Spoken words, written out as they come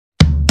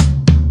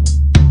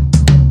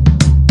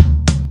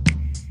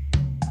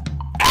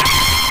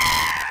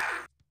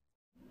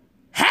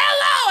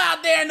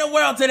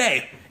world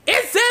today?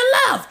 It's in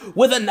love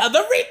with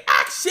another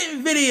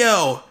reaction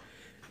video.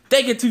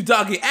 Thank you to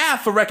Doggy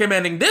F for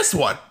recommending this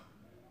one.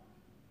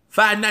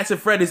 Five Nights at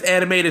Freddy's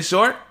animated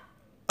short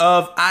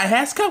of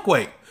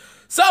IHasCupquake.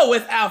 So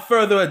without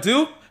further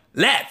ado,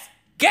 let's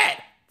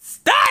get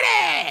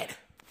started.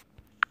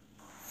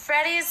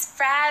 Freddy's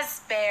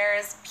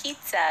Fazbear's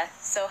Pizza,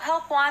 so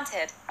help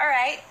wanted. All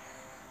right.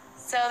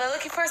 So they're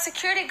looking for a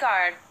security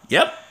guard.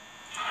 Yep.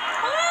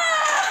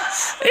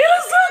 He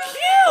looks so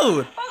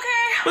cute.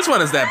 Okay. Which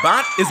one is that?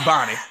 It's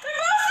Bonnie. They're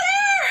both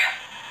there.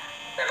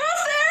 They're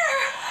both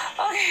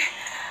there. Okay.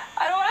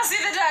 I don't want to see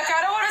the duck.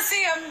 I don't want to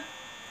see him.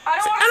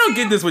 I don't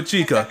get this with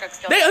Chica. Duck's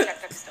still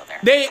there.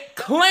 They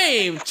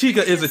claim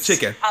Chica is a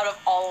chicken. Out of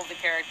all of the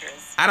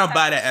characters. I don't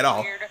buy that at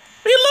all. Weird.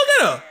 Hey, look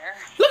at her.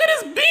 Look at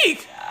his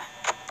beak. Yeah.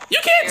 You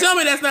can't tell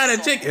me that's not a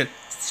chicken.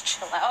 Just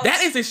chill out.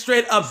 That is a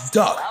straight up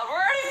duck. We're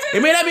already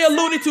It may not be a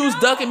Looney Tunes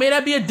duck. It may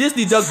not be a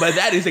Disney duck, but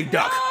that is a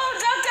duck. No,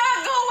 duck,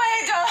 go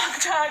away,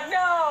 duck.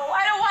 No,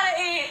 I don't want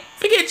to eat.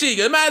 Forget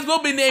Chica. It might as well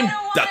be named I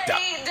don't Duck want Duck.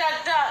 to eat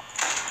duck.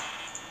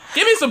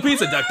 Give me some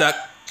pizza, Duck Duck.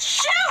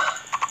 Shoot!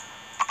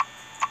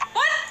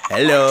 What?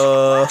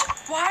 Hello.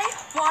 Why?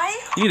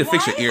 You need to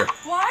fix your ear.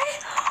 Why?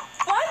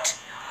 What?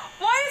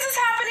 Why is this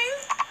happening?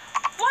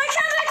 Why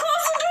can't I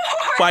close the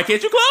door? Why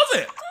can't you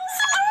close it? Close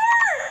the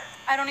door!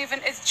 I don't even,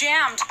 it's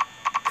jammed.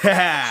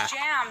 Haha.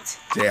 Jammed.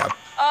 Damn.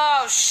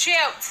 Oh,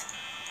 shoot.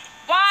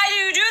 Why do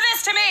you do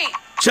this to me?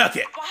 Chuck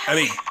it.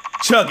 Why?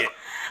 Chug it.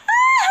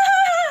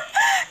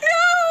 No!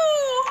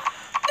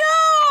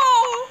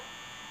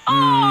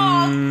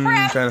 Oh,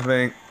 crap. Trying to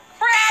think.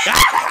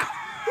 Crap.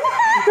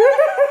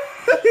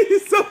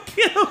 He's so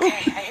cute. Okay,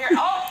 I hear,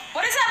 oh,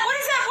 what is that?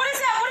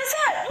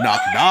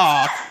 Knock,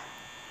 knock.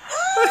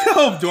 Look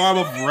how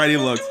adorable Freddy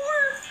looks.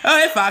 Oh,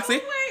 hey, Foxy.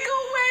 Go away.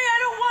 I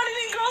don't want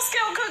any Girl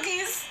Scout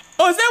cookies.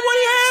 Oh, is that what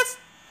he has?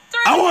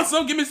 I want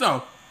some. Give me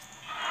some.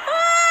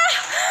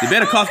 They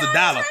better cost $1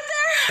 right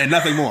and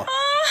nothing more.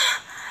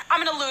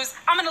 I'm gonna lose.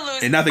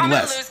 And nothing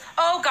less.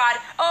 Oh God.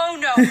 Oh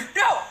no.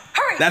 No.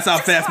 Hurry. That's how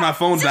fast my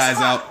phone dies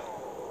out.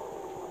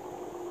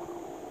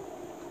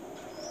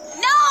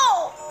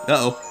 No.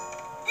 Uh-oh.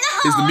 No.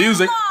 Here's the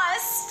music.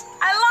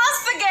 I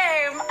lost the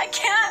game. I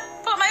can't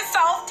put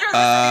myself through this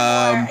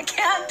anymore. I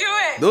can't do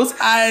it. Those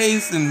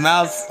eyes and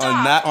mouths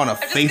are not on a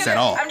face at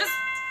all.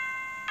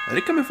 Are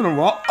they coming from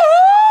the wall?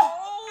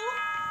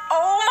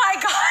 Oh my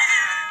God.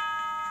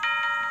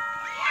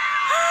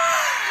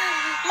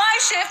 My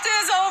shift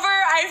is over.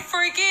 I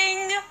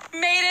freaking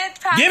made it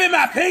past. Give me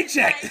my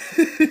paycheck.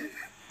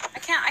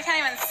 I can't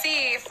even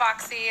see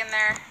Foxy in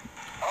there.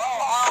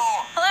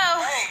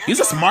 Hello. Hey, Use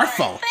a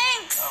smartphone.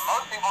 Thanks.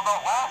 most people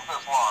don't last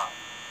this long.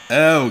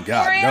 Oh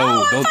God, Hurry,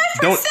 no! oh,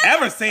 Don't 5%,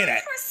 ever say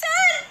that.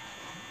 5%.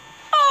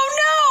 Oh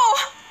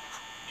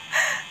no!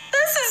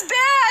 This is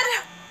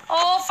bad.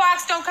 Oh,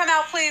 Fox, don't come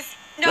out, please.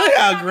 No. Look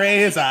how gray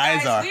his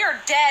eyes are. We are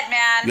dead,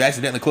 man. You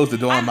accidentally closed the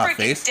door on my freaking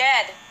face.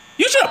 Dead.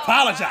 You should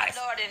apologize.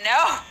 Oh, Lordy,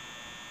 no.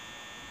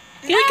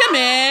 Can you come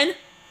in?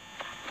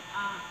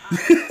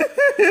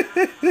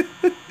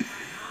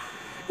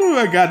 Oh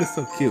my God, that's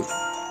so cute.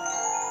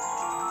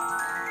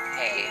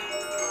 Hey.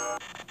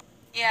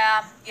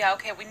 Yeah,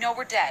 okay, we know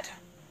we're dead.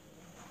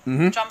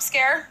 Mm-hmm. Jump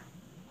scare?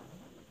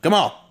 Come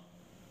on.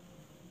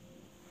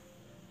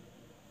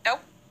 Nope.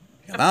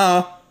 Come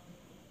on.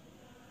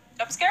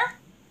 Jump scare?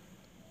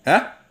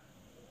 Huh?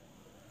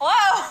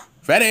 Hello?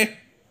 Freddy?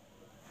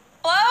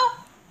 Hello?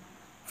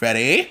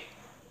 Freddy?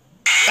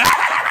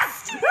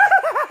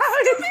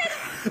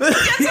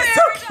 Gets me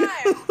every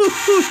time.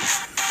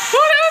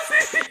 What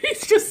else?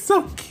 He's just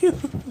so cute.